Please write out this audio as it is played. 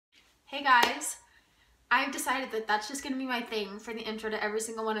Hey guys, I've decided that that's just going to be my thing for the intro to every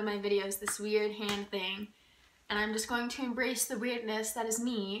single one of my videos, this weird hand thing. And I'm just going to embrace the weirdness that is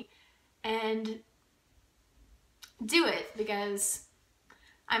me and do it because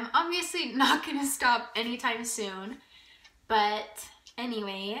I'm obviously not going to stop anytime soon. But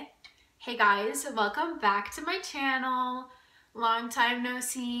anyway, hey guys, welcome back to my channel. Long time no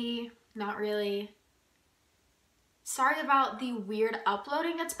see, not really. Sorry about the weird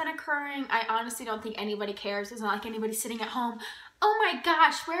uploading that's been occurring. I honestly don't think anybody cares. It's not like anybody's sitting at home, oh my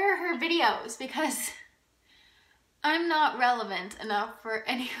gosh, where are her videos? Because I'm not relevant enough for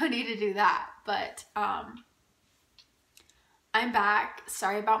anybody to do that. But I'm back.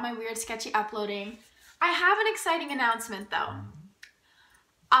 Sorry about my weird sketchy uploading. I have an exciting announcement though.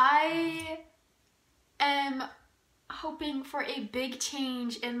 I am hoping for a big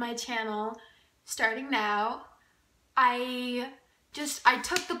change in my channel starting now. I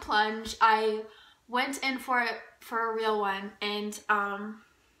took the plunge. I went in for it for a real one, and I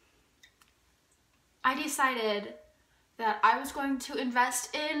decided that I was going to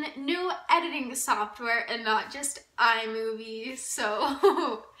invest in new editing software and not just iMovie.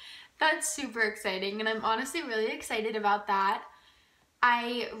 So that's super exciting, and I'm honestly really excited about that.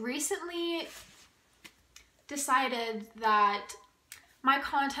 I recently decided that my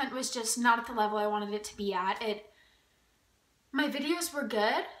content was just not at the level I wanted it to be at. My videos were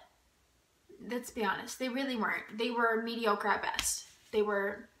good. Let's be honest, they really weren't. They were mediocre at best. They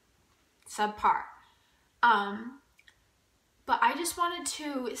were subpar. But I just wanted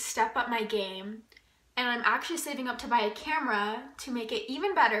to step up my game, and I'm actually saving up to buy a camera to make it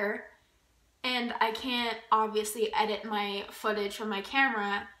even better. And I can't obviously edit my footage from my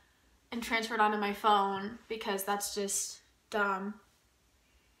camera and transfer it onto my phone because that's just dumb.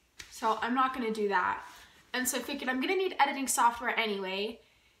 So I'm not gonna do that. And so I figured I'm gonna need editing software anyway.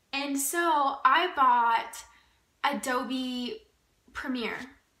 And so I bought Adobe Premiere.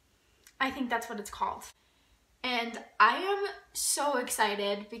 I think that's what it's called. And I am so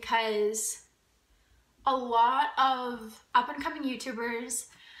excited because a lot of up and coming YouTubers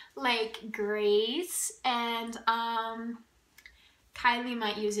like Grace and Kylie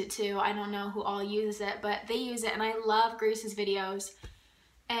might use it too. I don't know who all uses it, but they use it and I love Grace's videos.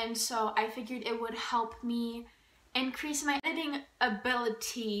 And so I figured it would help me increase my editing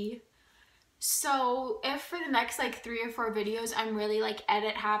ability. So if for the next like 3 or 4 videos I'm really like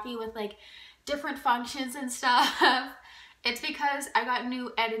edit happy with like different functions and stuff, it's because I got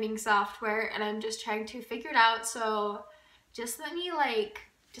new editing software and I'm just trying to figure it out. So just let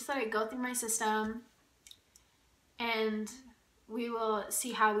it go through my system and we will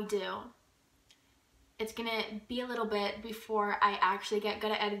see how we do. It's gonna be a little bit before I actually get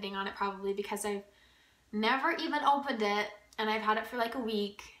good at editing on it, probably because I've never even opened it and I've had it for like a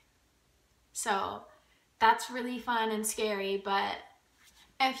week. So that's really fun and scary, but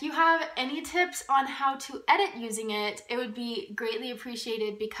if you have any tips on how to edit using it, it would be greatly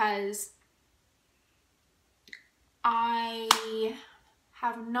appreciated because I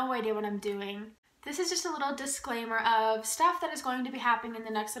have no idea what I'm doing. This is just a little disclaimer of stuff that is going to be happening in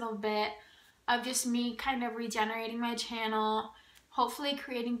the next little bit, of just me kind of regenerating my channel, hopefully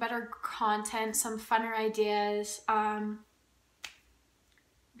creating better content, some funner ideas,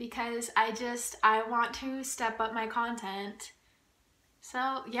 because I want to step up my content.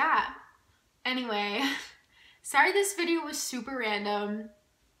 So yeah, anyway, sorry this video was super random.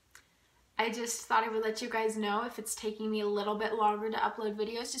 I just thought I would let you guys know if it's taking me a little bit longer to upload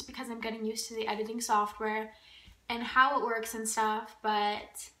videos just because I'm getting used to the editing software and how it works and stuff,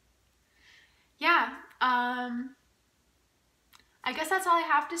 but yeah, I guess that's all I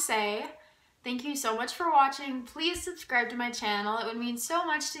have to say. Thank you so much for watching. Please subscribe to my channel. It would mean so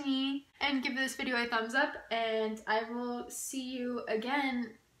much to me. And give this video a thumbs up, and I will see you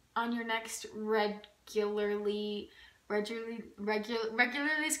again on your next regularly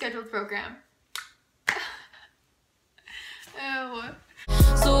scheduled program. Oh.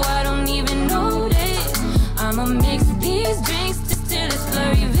 So I don't even notice. I'ma mix these drinks.